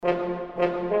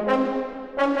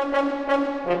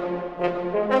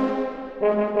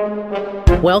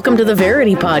Welcome to the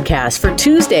Verity Podcast for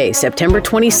Tuesday, September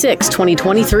 26,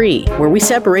 2023, where we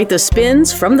separate the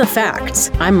spins from the facts.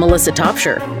 I'm Melissa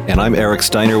Topshire. And I'm Eric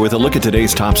Steiner with a look at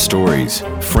today's top stories.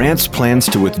 France plans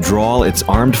to withdraw its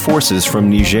armed forces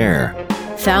from Niger.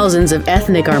 Thousands of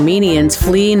ethnic Armenians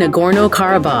flee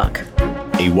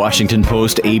Nagorno-Karabakh. A Washington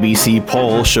Post ABC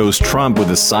poll shows Trump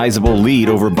with a sizable lead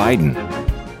over Biden.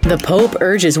 The Pope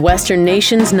urges Western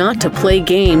nations not to play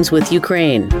games with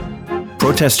Ukraine.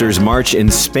 Protesters march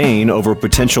in Spain over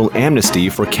potential amnesty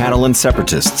for Catalan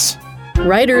separatists.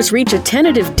 Writers reach a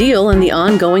tentative deal in the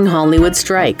ongoing Hollywood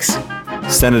strikes.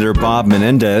 Senator Bob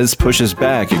Menendez pushes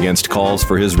back against calls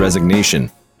for his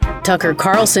resignation. Tucker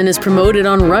Carlson is promoted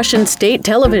on Russian state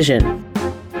television.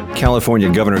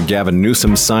 California Governor Gavin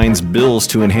Newsom signs bills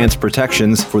to enhance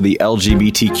protections for the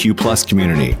LGBTQ+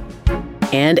 community.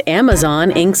 And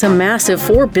Amazon inks a massive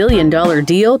 $4 billion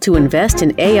deal to invest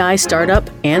in AI startup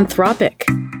Anthropic.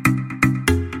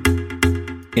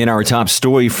 In our top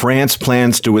story, France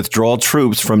plans to withdraw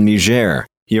troops from Niger.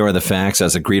 Here are the facts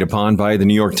as agreed upon by the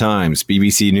New York Times,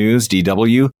 BBC News,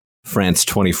 DW, France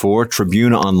 24,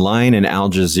 Tribune Online, and Al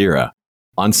Jazeera.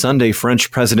 On Sunday, French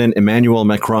President Emmanuel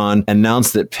Macron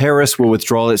announced that Paris will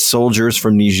withdraw its soldiers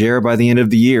from Niger by the end of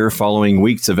the year following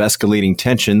weeks of escalating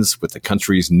tensions with the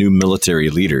country's new military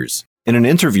leaders. In an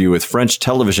interview with French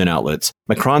television outlets,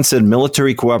 Macron said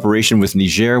military cooperation with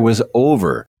Niger was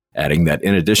over, adding that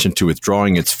in addition to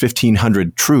withdrawing its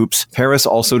 1,500 troops, Paris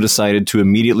also decided to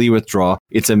immediately withdraw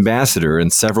its ambassador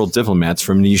and several diplomats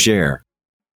from Niger.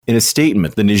 In a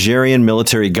statement, the Nigerian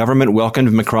military government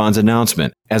welcomed Macron's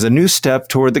announcement as a new step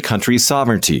toward the country's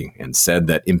sovereignty and said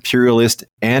that imperialist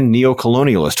and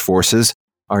neo-colonialist forces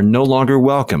are no longer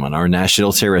welcome on our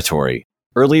national territory.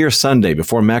 Earlier Sunday,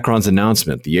 before Macron's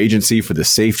announcement, the Agency for the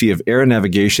Safety of Air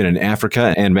Navigation in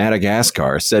Africa and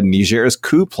Madagascar said Niger's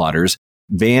coup plotters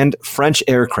banned French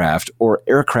aircraft or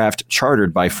aircraft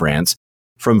chartered by France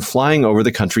from flying over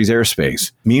the country's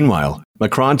airspace. Meanwhile,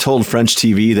 Macron told French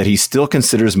TV that he still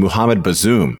considers Mohamed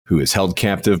Bazoum, who is held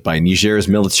captive by Niger's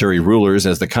military rulers,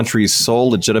 as the country's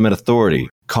sole legitimate authority,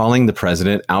 calling the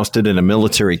president ousted in a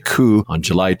military coup on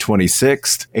July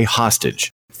 26th a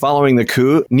hostage. Following the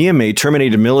coup, Niamey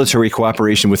terminated military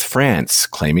cooperation with France,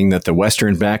 claiming that the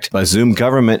Western-backed Bazoum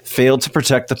government failed to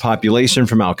protect the population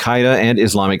from al-Qaeda and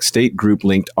Islamic State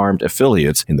group-linked armed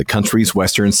affiliates in the country's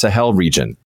Western Sahel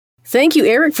region. Thank you,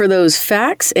 Eric, for those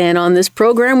facts. And on this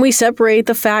program, we separate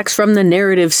the facts from the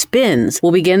narrative spins.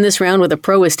 We'll begin this round with a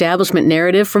pro-establishment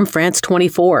narrative from France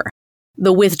 24.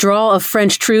 The withdrawal of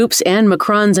French troops and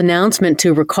Macron's announcement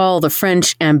to recall the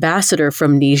French ambassador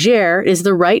from Niger is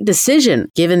the right decision,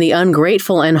 given the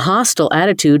ungrateful and hostile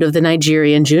attitude of the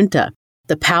Nigerian junta.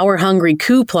 The power-hungry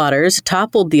coup plotters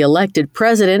toppled the elected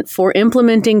president for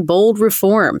implementing bold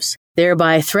reforms,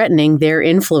 thereby threatening their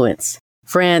influence.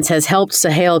 France has helped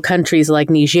Sahel countries like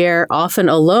Niger, often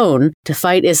alone, to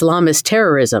fight Islamist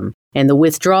terrorism, and the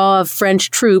withdrawal of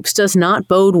French troops does not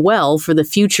bode well for the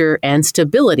future and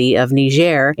stability of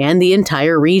Niger and the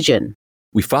entire region.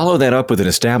 We follow that up with an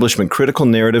establishment-critical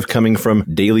narrative coming from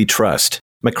Daily Trust.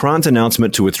 Macron's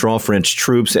announcement to withdraw French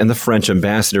troops and the French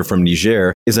ambassador from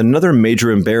Niger is another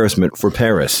major embarrassment for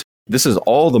Paris. This is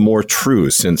all the more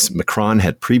true since Macron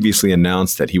had previously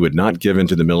announced that he would not give in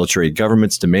to the military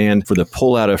government's demand for the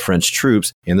pullout of French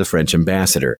troops and the French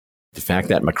ambassador. The fact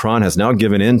that Macron has now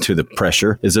given in to the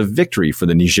pressure is a victory for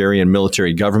the Nigerian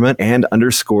military government and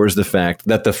underscores the fact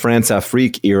that the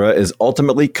France-Afrique era is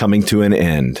ultimately coming to an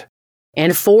end.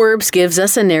 And Forbes gives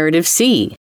us a narrative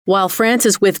C. While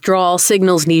France's withdrawal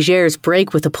signals Niger's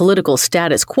break with the political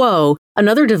status quo,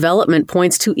 another development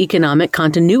points to economic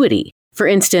continuity. For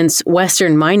instance,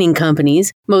 Western mining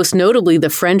companies, most notably the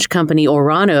French company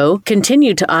Orano,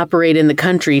 continue to operate in the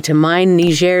country to mine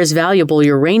Niger's valuable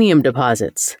uranium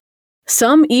deposits.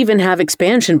 Some even have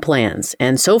expansion plans,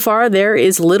 and so far there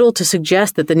is little to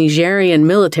suggest that the Nigerian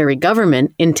military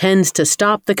government intends to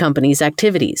stop the company's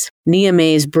activities.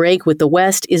 Niamey's break with the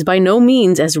West is by no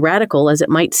means as radical as it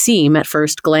might seem at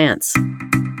first glance.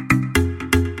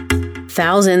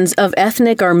 Thousands of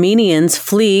ethnic Armenians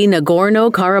flee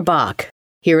Nagorno-Karabakh.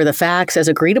 Here are the facts as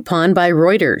agreed upon by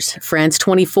Reuters, France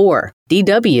 24,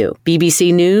 DW,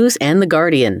 BBC News, and The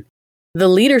Guardian. The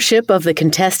leadership of the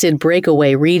contested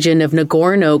breakaway region of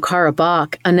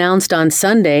Nagorno-Karabakh announced on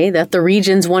Sunday that the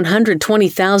region's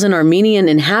 120,000 Armenian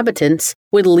inhabitants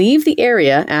would leave the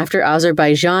area after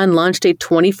Azerbaijan launched a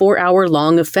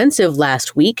 24-hour-long offensive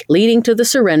last week, leading to the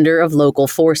surrender of local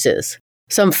forces.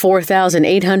 Some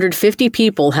 4,850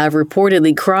 people have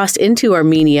reportedly crossed into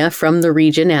Armenia from the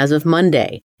region as of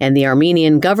Monday, and the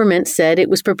Armenian government said it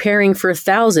was preparing for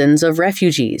thousands of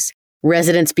refugees.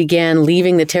 Residents began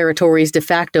leaving the territory's de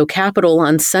facto capital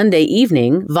on Sunday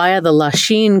evening via the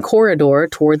Lachin corridor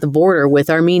toward the border with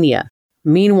Armenia.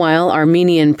 Meanwhile,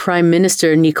 Armenian Prime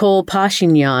Minister Nikol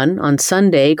Pashinyan on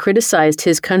Sunday criticized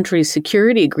his country's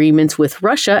security agreements with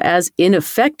Russia as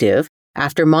ineffective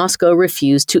after Moscow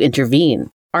refused to intervene.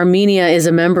 Armenia is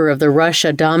a member of the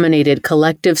Russia-dominated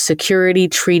Collective Security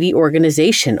Treaty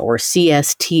Organization, or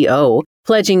CSTO,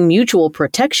 pledging mutual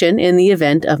protection in the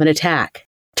event of an attack.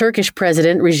 Turkish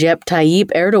President Recep Tayyip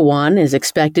Erdogan is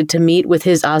expected to meet with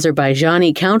his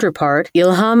Azerbaijani counterpart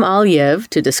Ilham Aliyev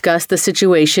to discuss the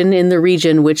situation in the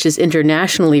region, which is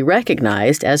internationally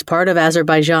recognized as part of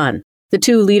Azerbaijan. The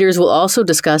two leaders will also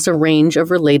discuss a range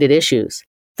of related issues.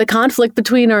 The conflict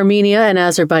between Armenia and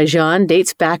Azerbaijan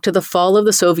dates back to the fall of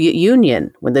the Soviet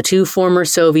Union, when the two former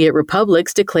Soviet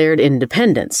republics declared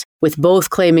independence, with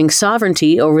both claiming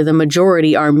sovereignty over the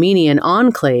majority Armenian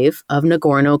enclave of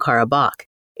Nagorno-Karabakh.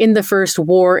 In the First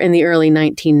War in the early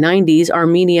 1990s,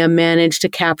 Armenia managed to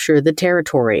capture the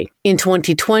territory. In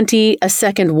 2020, a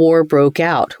second war broke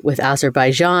out, with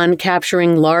Azerbaijan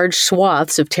capturing large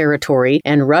swaths of territory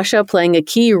and Russia playing a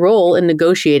key role in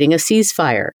negotiating a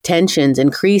ceasefire. Tensions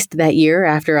increased that year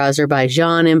after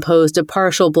Azerbaijan imposed a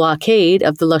partial blockade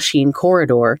of the Lachin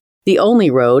corridor, the only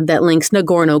road that links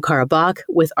Nagorno-Karabakh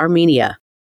with Armenia.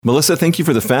 Melissa, thank you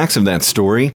for the facts of that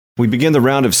story. We begin the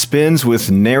round of spins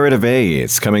with Narrative A.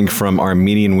 It's coming from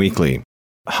Armenian Weekly.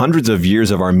 Hundreds of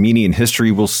years of Armenian history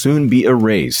will soon be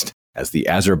erased as the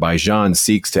Azerbaijan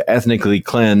seeks to ethnically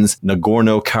cleanse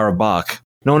Nagorno-Karabakh,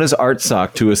 known as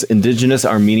Artsakh to its indigenous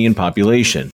Armenian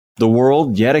population. The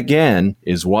world, yet again,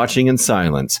 is watching in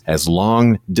silence as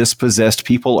long dispossessed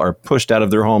people are pushed out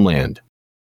of their homeland.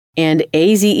 And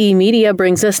AZE Media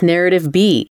brings us Narrative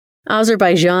B.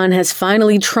 Azerbaijan has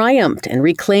finally triumphed and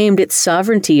reclaimed its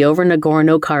sovereignty over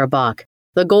Nagorno-Karabakh.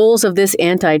 The goals of this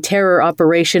anti-terror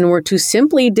operation were to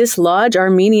simply dislodge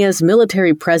Armenia's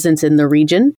military presence in the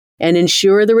region and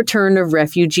ensure the return of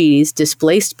refugees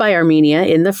displaced by Armenia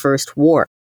in the First War.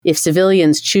 If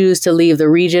civilians choose to leave the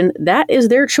region, that is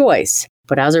their choice.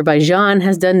 But Azerbaijan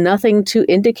has done nothing to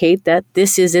indicate that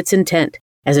this is its intent,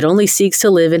 as it only seeks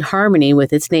to live in harmony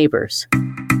with its neighbors.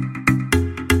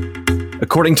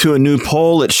 According to a new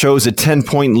poll, it shows a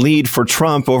 10-point lead for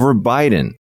Trump over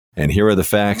Biden. And here are the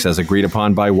facts as agreed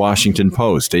upon by Washington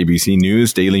Post, ABC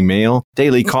News, Daily Mail,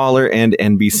 Daily Caller, and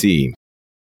NBC.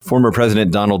 Former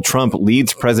President Donald Trump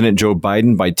leads President Joe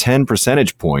Biden by 10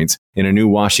 percentage points in a new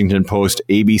Washington Post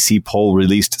ABC poll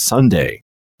released Sunday.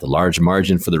 The large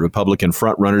margin for the Republican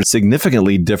frontrunner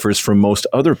significantly differs from most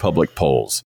other public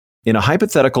polls. In a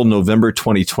hypothetical November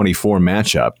 2024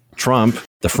 matchup, Trump,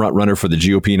 the frontrunner for the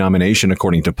GOP nomination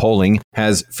according to polling,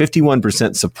 has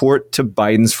 51% support to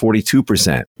Biden's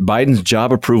 42%. Biden's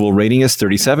job approval rating is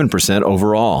 37%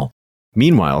 overall.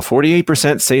 Meanwhile,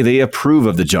 48% say they approve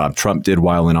of the job Trump did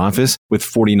while in office, with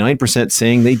 49%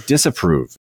 saying they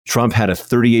disapprove. Trump had a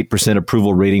 38%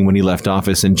 approval rating when he left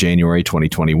office in January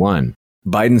 2021.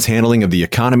 Biden's handling of the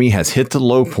economy has hit the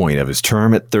low point of his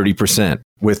term at 30%,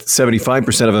 with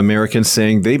 75% of Americans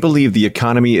saying they believe the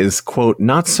economy is, quote,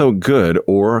 not so good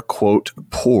or, quote,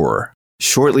 poor.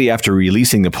 Shortly after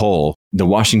releasing the poll, the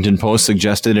Washington Post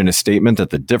suggested in a statement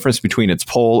that the difference between its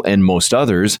poll and most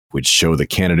others, which show the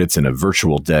candidates in a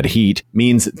virtual dead heat,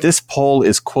 means this poll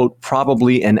is, quote,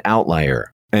 probably an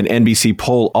outlier. An NBC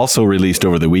poll also released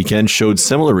over the weekend showed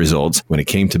similar results when it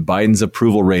came to Biden's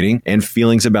approval rating and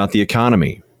feelings about the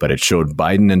economy, but it showed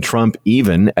Biden and Trump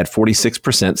even at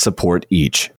 46% support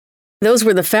each. Those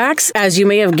were the facts. As you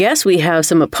may have guessed, we have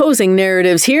some opposing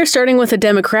narratives here, starting with a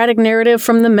Democratic narrative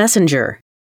from The Messenger.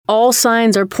 All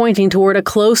signs are pointing toward a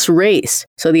close race,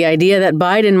 so the idea that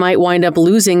Biden might wind up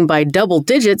losing by double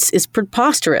digits is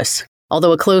preposterous.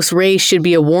 Although a close race should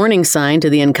be a warning sign to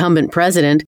the incumbent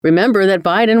president, remember that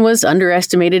Biden was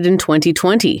underestimated in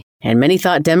 2020, and many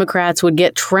thought Democrats would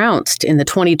get trounced in the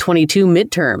 2022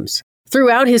 midterms.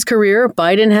 Throughout his career,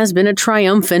 Biden has been a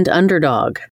triumphant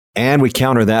underdog. And we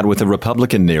counter that with a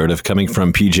Republican narrative coming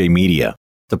from PJ Media.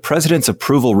 The president's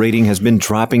approval rating has been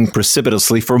dropping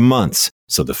precipitously for months,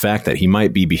 so the fact that he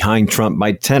might be behind Trump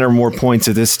by 10 or more points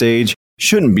at this stage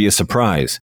shouldn't be a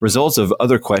surprise. Results of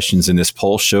other questions in this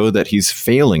poll show that he's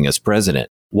failing as president.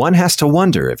 One has to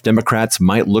wonder if Democrats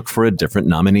might look for a different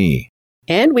nominee.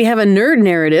 And we have a nerd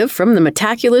narrative from the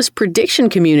Metaculous prediction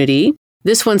community.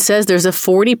 This one says there's a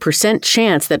 40%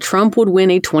 chance that Trump would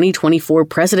win a 2024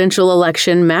 presidential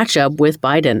election matchup with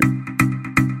Biden.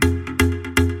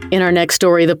 In our next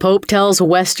story, the Pope tells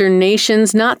Western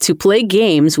nations not to play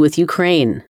games with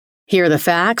Ukraine. Here are the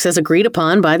facts as agreed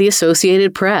upon by the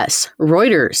Associated Press,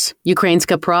 Reuters,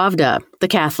 Ukrainska Pravda, the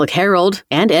Catholic Herald,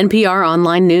 and NPR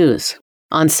Online News.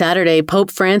 On Saturday, Pope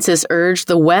Francis urged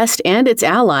the West and its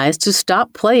allies to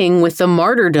stop playing with the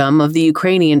martyrdom of the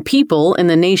Ukrainian people in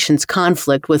the nation's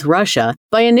conflict with Russia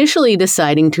by initially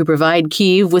deciding to provide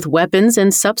Kyiv with weapons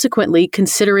and subsequently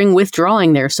considering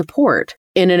withdrawing their support.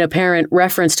 In an apparent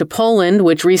reference to Poland,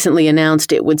 which recently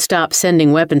announced it would stop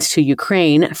sending weapons to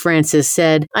Ukraine, Francis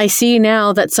said, "I see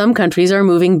now that some countries are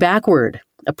moving backward.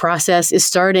 A process is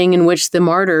starting in which the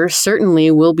martyr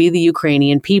certainly will be the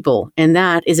Ukrainian people, and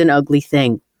that is an ugly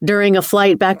thing." During a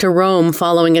flight back to Rome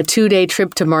following a 2-day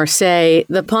trip to Marseille,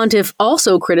 the pontiff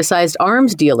also criticized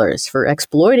arms dealers for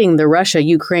exploiting the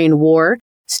Russia-Ukraine war,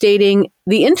 stating,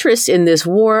 "The interests in this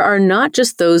war are not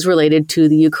just those related to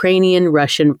the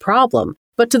Ukrainian-Russian problem,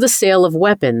 but to the sale of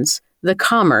weapons, the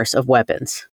commerce of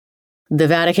weapons." The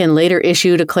Vatican later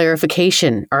issued a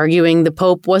clarification, arguing the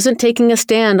Pope wasn't taking a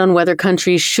stand on whether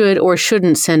countries should or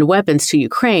shouldn't send weapons to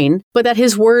Ukraine, but that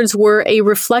his words were a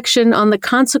reflection on the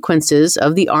consequences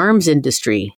of the arms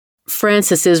industry.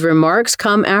 Francis's remarks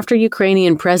come after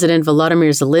Ukrainian President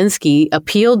Volodymyr Zelensky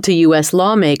appealed to U.S.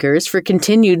 lawmakers for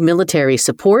continued military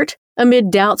support,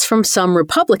 amid doubts from some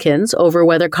Republicans over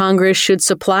whether Congress should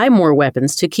supply more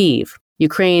weapons to Kyiv.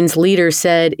 Ukraine's leader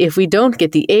said, "If we don't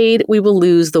get the aid, we will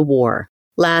lose the war."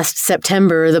 Last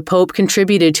September, the Pope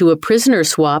contributed to a prisoner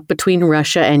swap between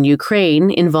Russia and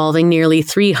Ukraine involving nearly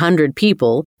 300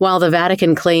 people, while the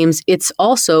Vatican claims it's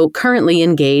also currently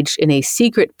engaged in a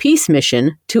secret peace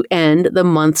mission to end the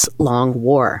months-long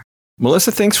war.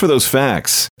 Melissa, thanks for those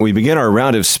facts. We begin our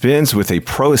round of spins with a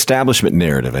pro-establishment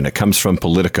narrative, and it comes from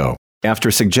Politico.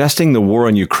 After suggesting the war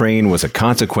in Ukraine was a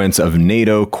consequence of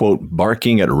NATO, quote,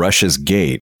 barking at Russia's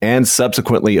gate, and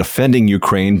subsequently offending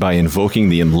Ukraine by invoking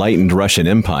the enlightened Russian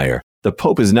Empire, the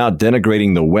Pope is now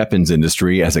denigrating the weapons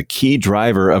industry as a key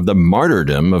driver of the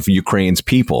martyrdom of Ukraine's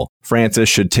people. Francis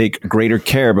should take greater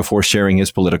care before sharing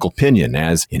his political opinion,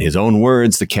 as, in his own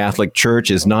words, the Catholic Church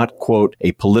is not, quote,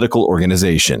 a political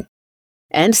organization.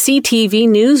 And CTV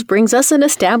News brings us an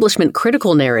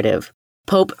establishment-critical narrative.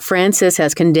 Pope Francis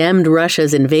has condemned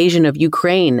Russia's invasion of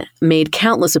Ukraine, made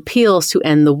countless appeals to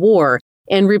end the war,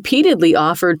 and repeatedly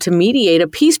offered to mediate a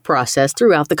peace process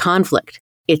throughout the conflict.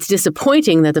 It's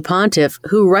disappointing that the pontiff,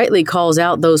 who rightly calls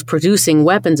out those producing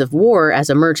weapons of war as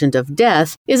a merchant of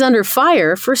death, is under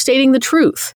fire for stating the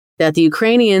truth, that the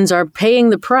Ukrainians are paying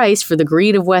the price for the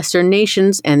greed of Western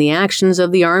nations and the actions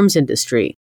of the arms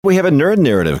industry. We have a nerd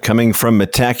narrative coming from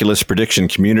Metaculous Prediction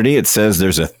Community. It says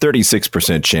there's a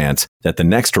 36% chance that the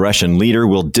next Russian leader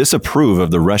will disapprove of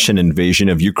the Russian invasion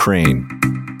of Ukraine.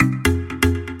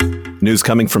 News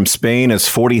coming from Spain as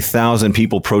 40,000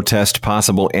 people protest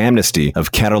possible amnesty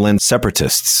of Catalan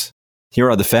separatists. Here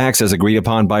are the facts as agreed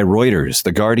upon by Reuters,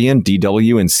 The Guardian,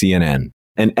 DW, and CNN.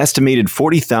 An estimated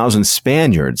 40,000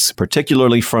 Spaniards,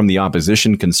 particularly from the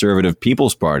opposition Conservative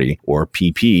People's Party, or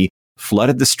PP,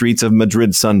 flooded the streets of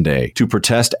Madrid Sunday to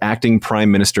protest acting Prime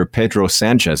Minister Pedro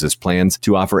Sanchez's plans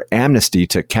to offer amnesty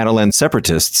to Catalan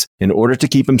separatists in order to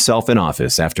keep himself in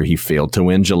office after he failed to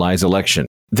win July's election.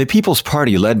 The People's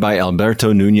Party, led by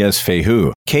Alberto Núñez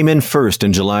Feijóo, came in first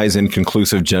in July's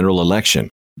inconclusive general election,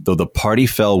 though the party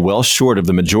fell well short of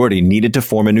the majority needed to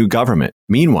form a new government.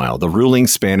 Meanwhile, the ruling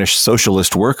Spanish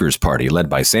Socialist Workers' Party, led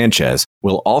by Sanchez,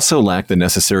 will also lack the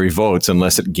necessary votes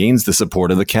unless it gains the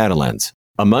support of the Catalans.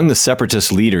 Among the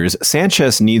separatist leaders,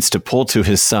 Sanchez needs to pull to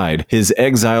his side his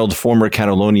exiled former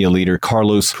Catalonia leader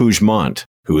Carlos Puigdemont,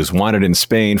 who is wanted in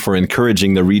Spain for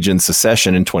encouraging the region's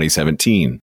secession in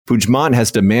 2017. Puigdemont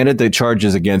has demanded the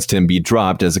charges against him be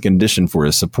dropped as a condition for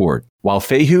his support, while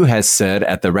Feijóo has said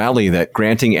at the rally that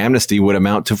granting amnesty would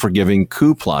amount to forgiving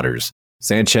coup plotters.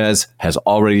 Sanchez has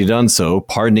already done so,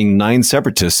 pardoning 9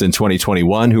 separatists in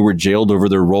 2021 who were jailed over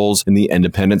their roles in the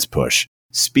independence push.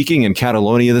 Speaking in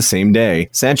Catalonia the same day,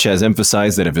 Sanchez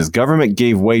emphasized that if his government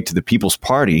gave way to the People's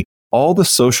Party, all the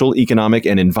social, economic,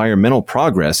 and environmental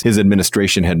progress his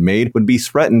administration had made would be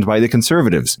threatened by the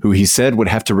Conservatives, who he said would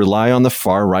have to rely on the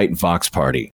far-right Vox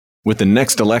Party. With the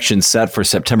next election set for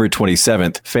September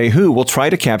 27th, Feijóo will try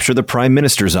to capture the Prime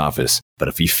Minister's office. But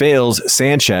if he fails,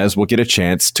 Sanchez will get a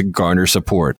chance to garner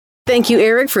support. Thank you,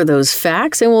 Eric, for those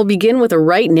facts, and we'll begin with a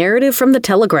right narrative from The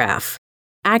Telegraph.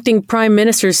 Acting Prime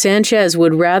Minister Sanchez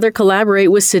would rather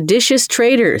collaborate with seditious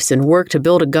traitors and work to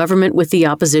build a government with the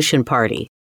opposition party.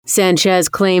 Sanchez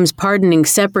claims pardoning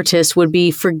separatists would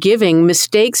be forgiving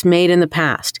mistakes made in the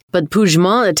past, but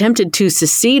Puigdemont attempted to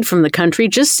secede from the country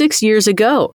just 6 years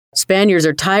ago. Spaniards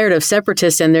are tired of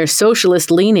separatists and their socialist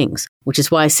leanings, which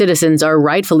is why citizens are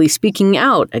rightfully speaking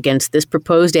out against this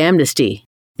proposed amnesty.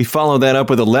 We follow that up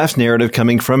with a left narrative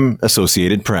coming from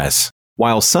Associated Press.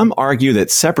 While some argue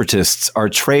that separatists are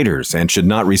traitors and should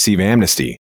not receive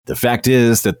amnesty, the fact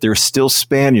is that they're still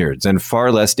Spaniards and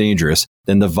far less dangerous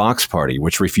than the Vox Party,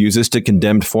 which refuses to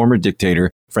condemn former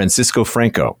dictator Francisco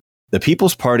Franco. The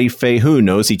People's Party Feijóo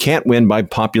knows he can't win by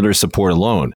popular support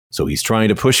alone, so he's trying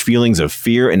to push feelings of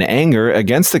fear and anger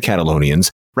against the Catalonians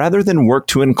rather than work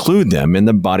to include them in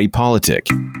the body politic.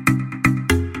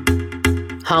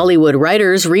 Hollywood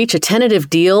writers reach a tentative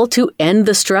deal to end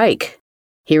the strike.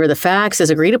 Here are the facts as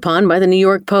agreed upon by the New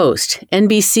York Post,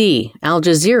 NBC, Al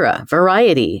Jazeera,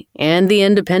 Variety, and The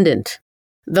Independent.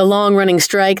 The long-running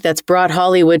strike that's brought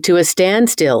Hollywood to a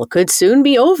standstill could soon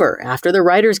be over after the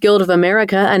Writers Guild of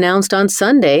America announced on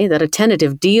Sunday that a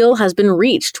tentative deal has been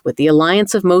reached with the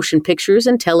Alliance of Motion Pictures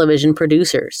and Television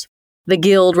Producers. The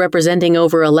Guild, representing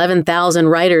over 11,000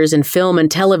 writers in film and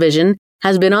television,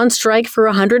 has been on strike for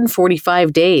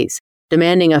 145 days,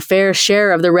 demanding a fair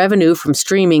share of the revenue from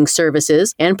streaming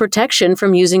services and protection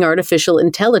from using artificial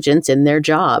intelligence in their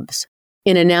jobs.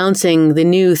 In announcing the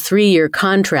new 3-year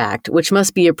contract, which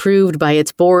must be approved by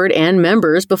its board and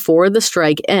members before the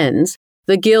strike ends,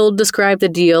 the Guild described the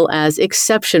deal as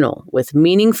exceptional, with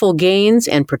meaningful gains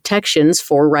and protections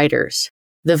for writers.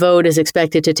 The vote is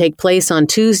expected to take place on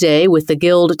Tuesday, with the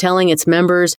Guild telling its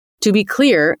members, to be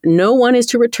clear, no one is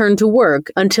to return to work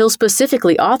until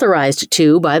specifically authorized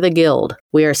to by the Guild.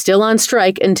 We are still on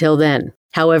strike until then.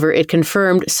 However, it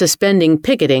confirmed suspending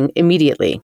picketing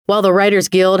immediately. While the Writers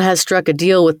Guild has struck a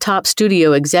deal with top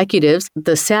studio executives,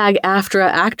 the SAG-AFTRA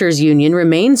Actors Union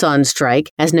remains on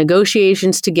strike as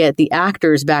negotiations to get the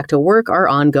actors back to work are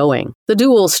ongoing. The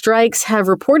dual strikes have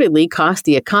reportedly cost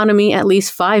the economy at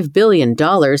least $5 billion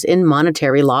in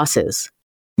monetary losses.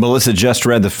 Melissa just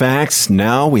read the facts.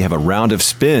 Now we have a round of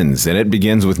spins, and it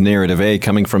begins with narrative A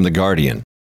coming from The Guardian.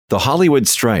 The Hollywood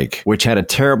strike, which had a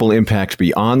terrible impact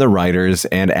beyond the writers'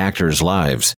 and actors'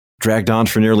 lives, dragged on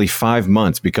for nearly 5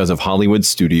 months because of Hollywood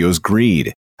studios'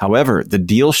 greed. However, the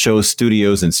deal shows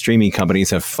studios and streaming companies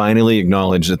have finally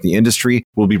acknowledged that the industry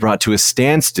will be brought to a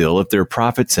standstill if their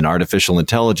profits in artificial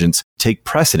intelligence take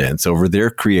precedence over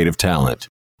their creative talent.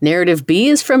 Narrative B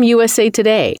is from USA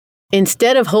Today.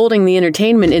 Instead of holding the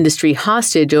entertainment industry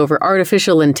hostage over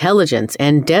artificial intelligence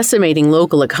and decimating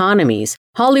local economies,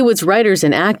 Hollywood's writers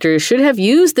and actors should have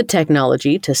used the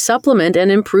technology to supplement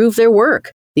and improve their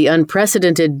work. The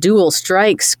unprecedented dual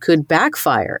strikes could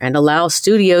backfire and allow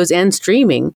studios and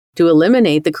streaming to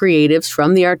eliminate the creatives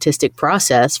from the artistic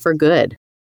process for good.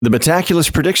 The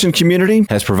Metaculous prediction community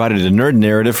has provided a nerd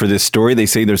narrative for this story. They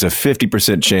say there's a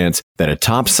 50% chance that a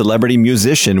top celebrity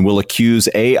musician will accuse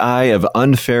AI of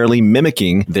unfairly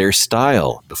mimicking their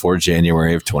style before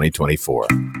January of 2024.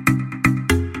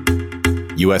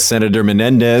 U.S. Senator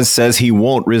Menendez says he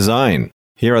won't resign.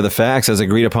 Here are the facts as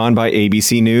agreed upon by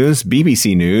ABC News,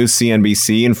 BBC News,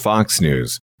 CNBC, and Fox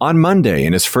News. On Monday,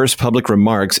 in his first public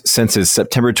remarks since his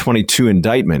September 22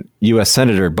 indictment, U.S.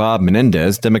 Senator Bob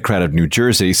Menendez, Democrat of New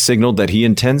Jersey, signaled that he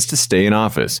intends to stay in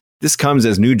office. This comes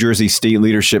as New Jersey state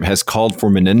leadership has called for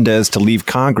Menendez to leave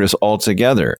Congress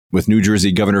altogether, with New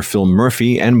Jersey Governor Phil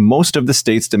Murphy and most of the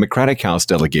state's Democratic House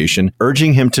delegation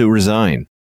urging him to resign.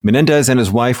 Menendez and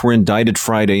his wife were indicted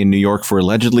Friday in New York for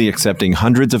allegedly accepting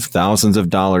hundreds of thousands of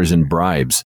dollars in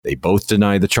bribes. They both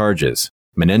deny the charges.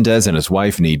 Menendez and his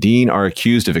wife Nadine are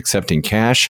accused of accepting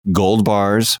cash, gold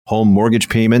bars, home mortgage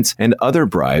payments, and other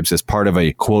bribes as part of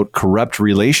a, quote, corrupt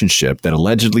relationship that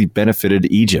allegedly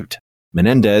benefited Egypt.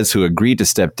 Menendez, who agreed to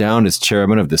step down as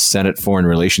chairman of the Senate Foreign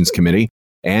Relations Committee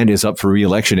and is up for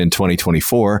re-election in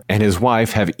 2024, and his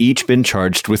wife have each been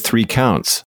charged with 3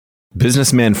 counts.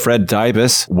 Businessman Fred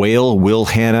Dybus, Whale Will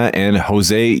Hanna, and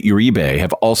Jose Uribe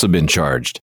have also been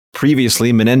charged.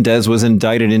 Previously, Menendez was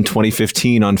indicted in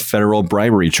 2015 on federal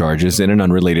bribery charges in an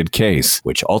unrelated case,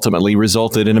 which ultimately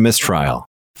resulted in a mistrial.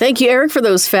 Thank you, Eric, for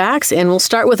those facts, and we'll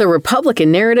start with a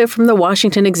Republican narrative from the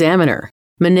Washington Examiner.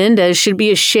 Menendez should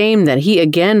be ashamed that he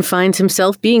again finds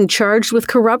himself being charged with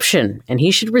corruption, and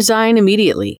he should resign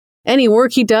immediately. Any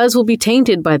work he does will be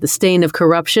tainted by the stain of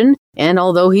corruption, and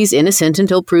although he's innocent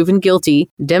until proven guilty,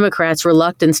 Democrats'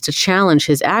 reluctance to challenge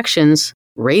his actions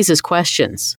raises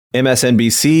questions.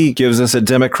 MSNBC gives us a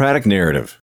Democratic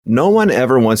narrative. No one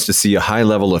ever wants to see a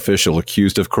high-level official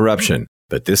accused of corruption,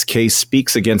 but this case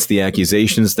speaks against the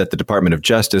accusations that the Department of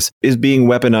Justice is being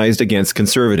weaponized against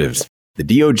conservatives. The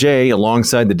DOJ,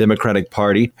 alongside the Democratic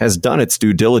Party, has done its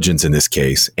due diligence in this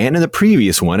case and in the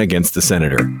previous one against the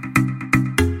senator.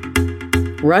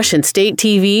 Russian state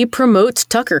TV promotes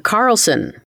Tucker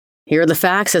Carlson. Here are the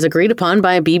facts as agreed upon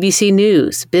by BBC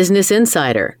News, Business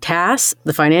Insider, TASS,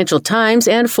 the Financial Times,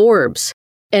 and Forbes.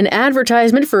 An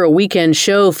advertisement for a weekend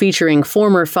show featuring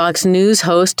former Fox News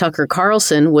host Tucker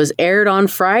Carlson was aired on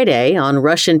Friday on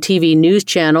Russian TV news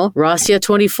channel Rossiya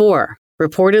 24,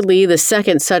 reportedly the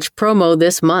second such promo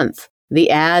this month. The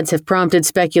ads have prompted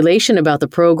speculation about the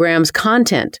program's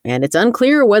content, and it's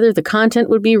unclear whether the content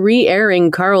would be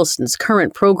re-airing Carlson's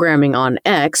current programming on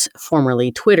X, formerly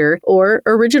Twitter, or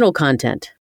original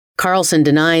content. Carlson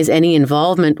denies any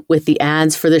involvement with the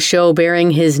ads for the show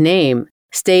bearing his name,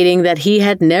 stating that he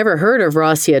had never heard of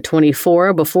Rossiya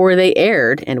 24 before they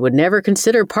aired and would never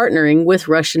consider partnering with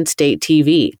Russian state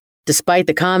TV. Despite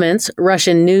the comments,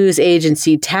 Russian news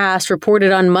agency TASS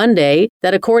reported on Monday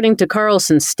that according to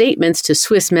Carlson's statements to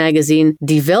Swiss magazine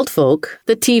Die Weltvolk,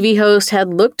 the TV host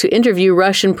had looked to interview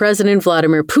Russian President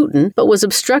Vladimir Putin but was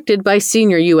obstructed by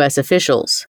senior U.S.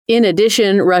 officials. In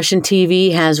addition, Russian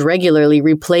TV has regularly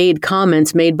replayed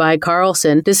comments made by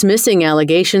Carlson dismissing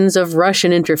allegations of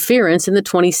Russian interference in the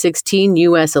 2016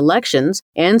 U.S. elections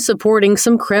and supporting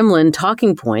some Kremlin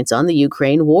talking points on the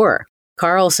Ukraine war.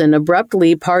 Carlson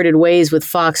abruptly parted ways with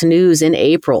Fox News in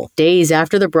April, days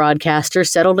after the broadcaster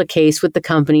settled a case with the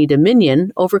company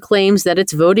Dominion over claims that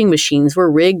its voting machines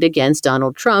were rigged against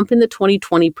Donald Trump in the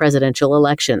 2020 presidential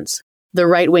elections. The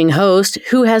right-wing host,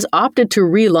 who has opted to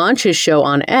relaunch his show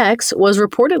on X, was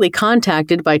reportedly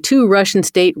contacted by two Russian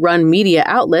state-run media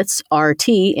outlets, RT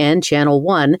and Channel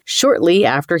One, shortly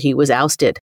after he was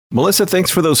ousted. Melissa, thanks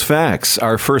for those facts.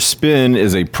 Our first spin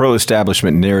is a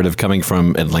pro-establishment narrative coming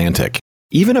from Atlantic.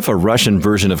 Even if a Russian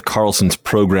version of Carlson's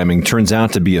programming turns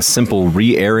out to be a simple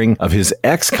re-airing of his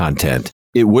X content,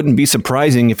 it wouldn't be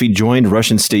surprising if he joined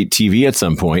Russian state TV at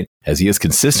some point, as he has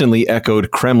consistently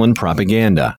echoed Kremlin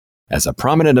propaganda. As a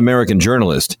prominent American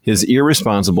journalist, his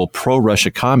irresponsible pro-Russia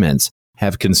comments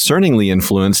have concerningly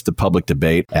influenced the public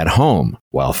debate at home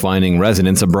while finding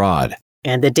resonance abroad.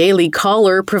 And the Daily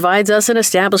Caller provides us an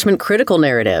establishment-critical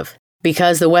narrative.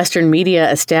 Because the Western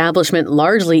media establishment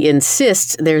largely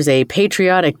insists there's a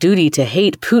patriotic duty to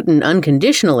hate Putin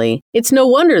unconditionally, it's no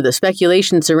wonder the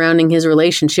speculation surrounding his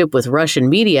relationship with Russian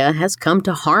media has come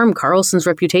to harm Carlson's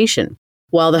reputation.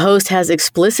 While the host has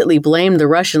explicitly blamed the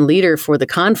Russian leader for the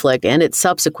conflict and its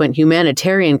subsequent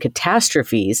humanitarian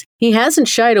catastrophes, he hasn't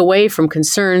shied away from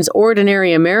concerns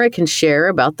ordinary Americans share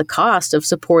about the cost of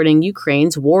supporting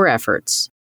Ukraine's war efforts.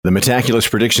 The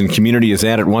Metaculous prediction community is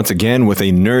at it once again with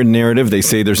a nerd narrative. They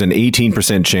say there's an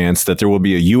 18% chance that there will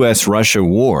be a U.S.-Russia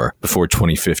war before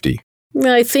 2050.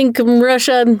 I think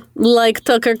Russia like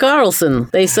Tucker Carlson.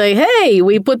 They say, "Hey,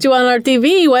 we put you on our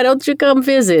TV. Why don't you come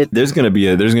visit?" There's going to be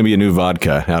a new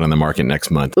vodka out on the market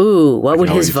next month. Ooh, what would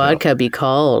his vodka be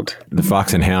called? The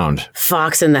Fox and Hound.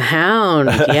 Fox and the Hound.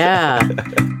 Yeah.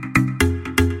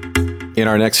 In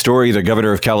our next story, the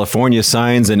governor of California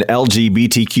signs an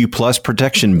LGBTQ plus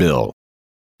protection bill.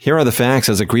 Here are the facts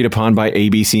as agreed upon by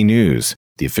ABC News,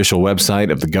 the official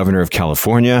website of the governor of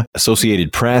California,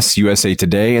 Associated Press, USA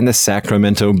Today, and the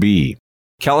Sacramento Bee.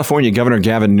 California Governor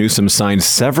Gavin Newsom signed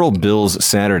several bills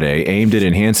Saturday aimed at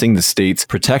enhancing the state's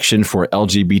protection for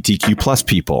LGBTQ plus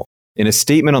people. In a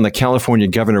statement on the California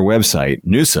Governor website,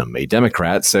 Newsom, a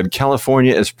Democrat, said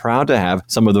California is proud to have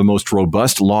some of the most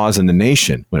robust laws in the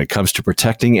nation when it comes to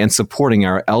protecting and supporting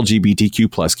our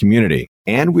LGBTQ plus community.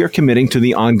 And we are committing to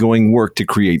the ongoing work to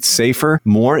create safer,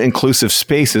 more inclusive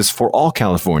spaces for all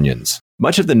Californians.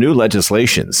 Much of the new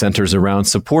legislation centers around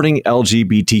supporting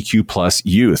LGBTQ plus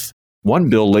youth. One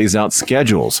bill lays out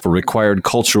schedules for required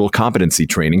cultural competency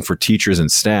training for teachers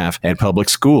and staff at public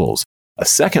schools. A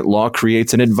second law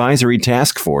creates an advisory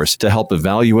task force to help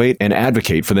evaluate and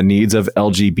advocate for the needs of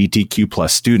LGBTQ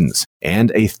plus students.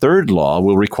 And a third law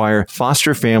will require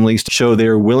foster families to show they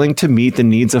are willing to meet the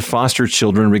needs of foster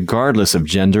children regardless of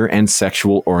gender and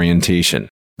sexual orientation.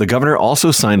 The governor also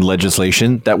signed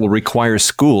legislation that will require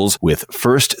schools with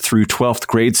 1st through 12th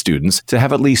grade students to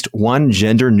have at least one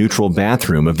gender-neutral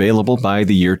bathroom available by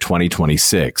the year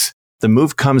 2026. The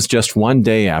move comes just one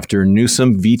day after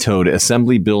Newsom vetoed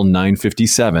Assembly Bill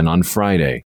 957 on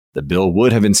Friday. The bill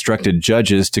would have instructed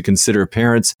judges to consider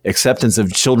parents' acceptance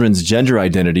of children's gender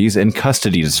identities in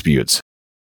custody disputes.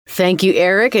 Thank you,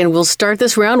 Eric, and we'll start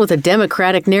this round with a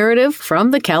Democratic narrative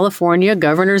from the California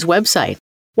governor's website.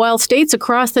 While states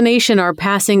across the nation are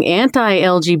passing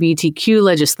anti-LGBTQ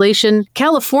legislation,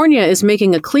 California is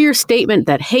making a clear statement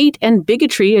that hate and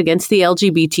bigotry against the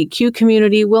LGBTQ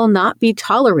community will not be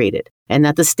tolerated, and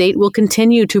that the state will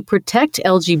continue to protect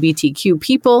LGBTQ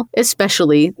people,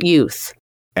 especially youth.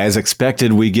 As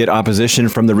expected, we get opposition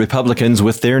from the Republicans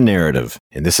with their narrative,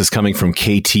 and this is coming from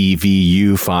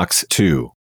KTVU Fox 2.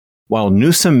 While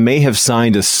Newsom may have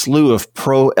signed a slew of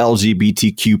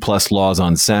pro-LGBTQ plus laws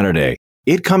on Saturday,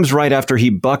 It comes right after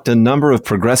he bucked a number of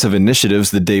progressive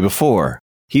initiatives the day before.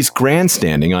 He's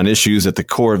grandstanding on issues at the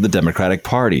core of the Democratic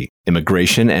Party,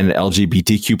 immigration and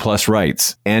LGBTQ+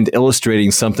 rights, and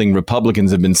illustrating something Republicans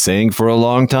have been saying for a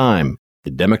long time. The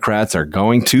Democrats are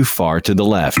going too far to the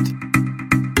left.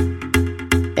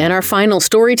 And our final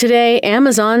story today,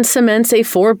 Amazon cements a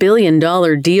 $4 billion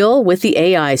deal with the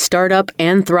AI startup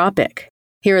Anthropic.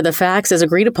 Here are the facts as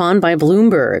agreed upon by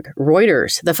Bloomberg,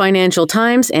 Reuters, the Financial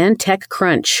Times, and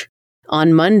TechCrunch.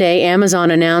 On Monday, Amazon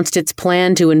announced its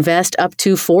plan to invest up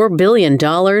to $4 billion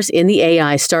in the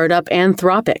AI startup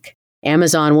Anthropic.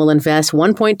 Amazon will invest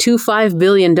 $1.25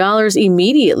 billion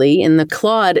immediately in the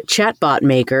Claude chatbot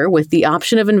maker with the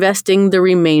option of investing the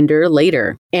remainder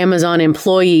later. Amazon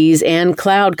employees and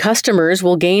cloud customers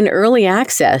will gain early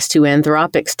access to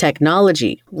Anthropic's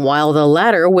technology, while the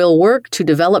latter will work to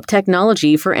develop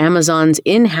technology for Amazon's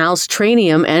in-house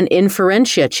Trainium and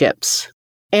Inferentia chips.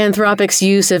 Anthropic's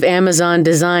use of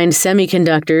Amazon-designed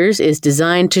semiconductors is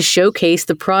designed to showcase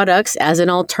the products as an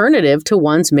alternative to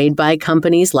ones made by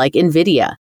companies like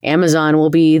NVIDIA. Amazon will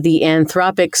be the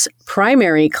Anthropic's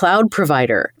primary cloud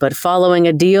provider, but following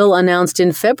a deal announced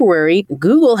in February,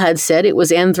 Google had said it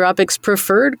was Anthropic's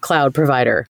preferred cloud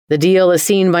provider. The deal is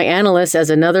seen by analysts as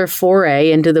another foray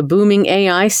into the booming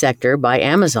AI sector by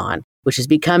Amazon, which is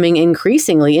becoming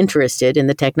increasingly interested in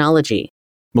the technology.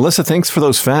 Melissa, thanks for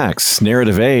those facts.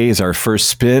 Narrative A is our first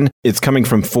spin. It's coming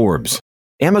from Forbes.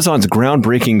 Amazon's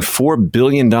groundbreaking $4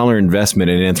 billion investment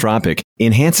in Anthropic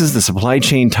enhances the supply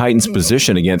chain titan's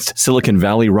position against Silicon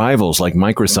Valley rivals like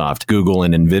Microsoft, Google,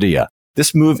 and NVIDIA.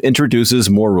 This move introduces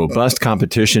more robust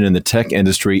competition in the tech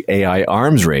industry AI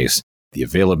arms race. The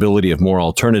availability of more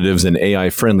alternatives and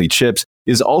AI-friendly chips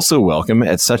is also welcome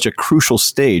at such a crucial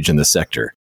stage in the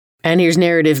sector. And here's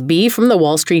Narrative B from the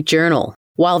Wall Street Journal.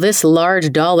 While this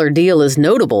large dollar deal is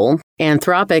notable,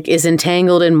 Anthropic is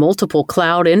entangled in multiple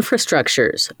cloud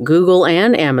infrastructures, Google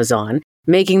and Amazon,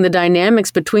 making the dynamics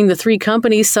between the three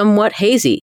companies somewhat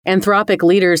hazy. Anthropic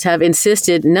leaders have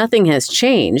insisted nothing has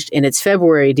changed in its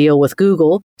February deal with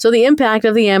Google, so the impact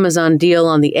of the Amazon deal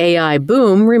on the AI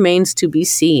boom remains to be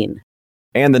seen.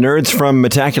 And the nerds from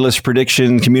Metaculus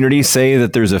prediction community say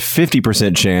that there's a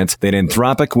 50% chance that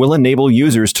Anthropic will enable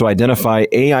users to identify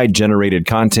AI-generated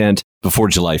content before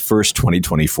July 1st,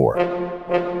 2024.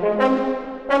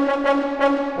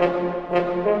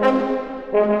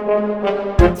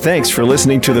 Thanks for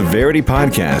listening to the Verity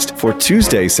Podcast for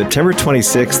Tuesday, September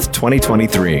 26th,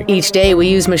 2023. Each day we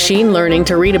use machine learning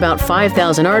to read about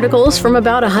 5,000 articles from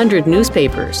about 100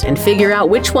 newspapers and figure out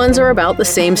which ones are about the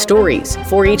same stories.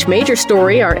 For each major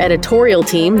story, our editorial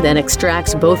team then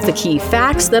extracts both the key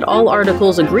facts that all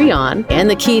articles agree on and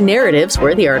the key narratives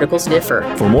where the articles differ.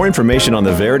 For more information on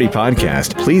the Verity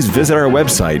Podcast, please visit our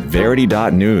website,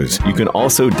 verity.news. You can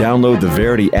also download the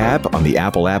Verity app on the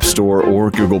Apple App Store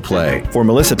or Google Play. For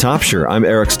Melissa Topshire, I'm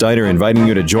Eric Steiner, inviting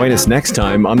you to join us next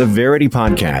time on the Verity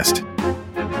Podcast.